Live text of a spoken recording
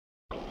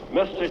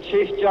Mr.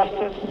 Chief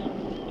Justice,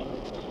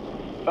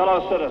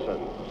 fellow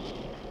citizens,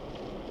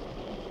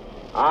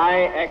 I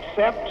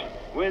accept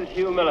with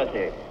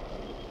humility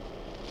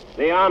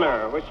the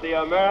honor which the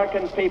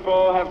American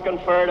people have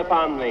conferred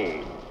upon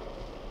me.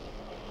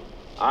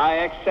 I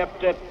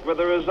accept it with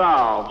the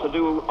resolve to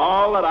do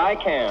all that I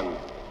can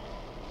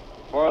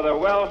for the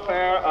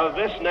welfare of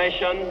this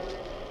nation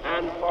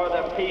and for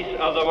the peace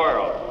of the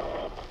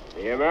world.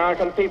 The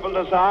American people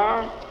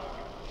desire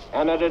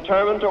and are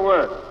determined to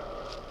work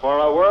for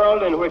a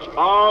world in which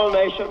all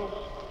nations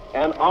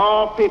and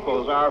all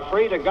peoples are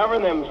free to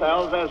govern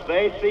themselves as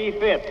they see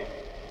fit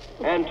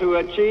and to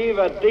achieve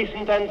a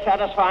decent and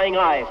satisfying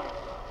life.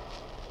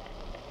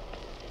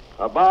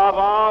 Above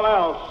all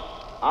else,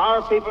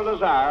 our people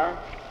desire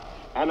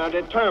and are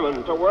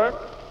determined to work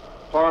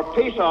for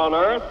peace on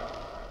earth,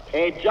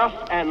 a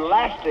just and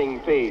lasting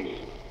peace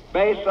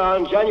based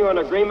on genuine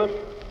agreement,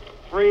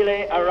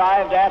 freely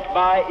arrived at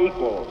by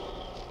equals.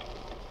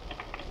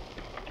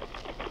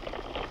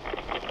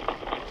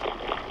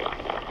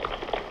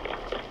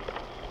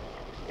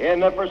 In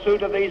the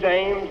pursuit of these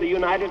aims, the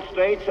United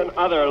States and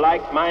other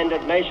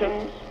like-minded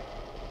nations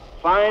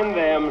find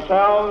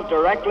themselves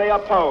directly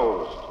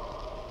opposed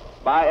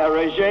by a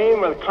regime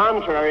with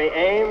contrary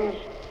aims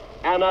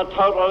and a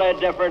totally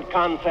different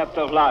concept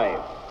of life.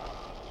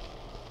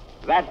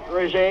 That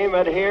regime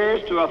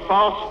adheres to a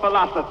false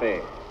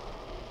philosophy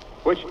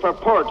which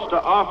purports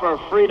to offer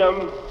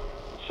freedom,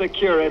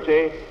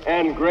 security,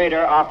 and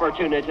greater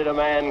opportunity to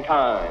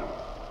mankind.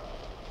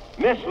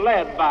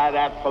 Misled by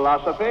that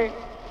philosophy,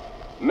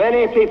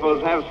 many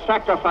peoples have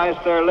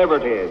sacrificed their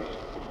liberties,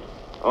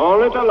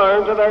 only to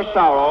learn to their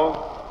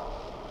sorrow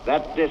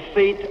that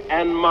deceit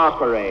and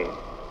mockery,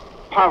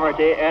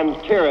 poverty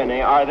and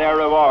tyranny are their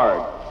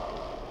reward.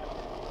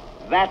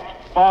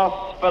 That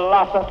false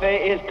philosophy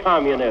is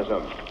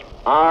communism.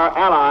 Our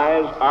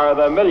allies are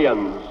the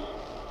millions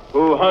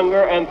who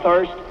hunger and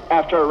thirst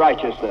after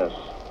righteousness.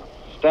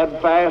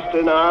 Steadfast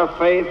in our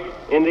faith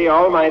in the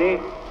Almighty,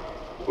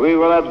 we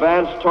will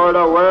advance toward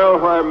a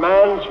world where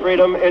man's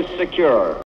freedom is secure.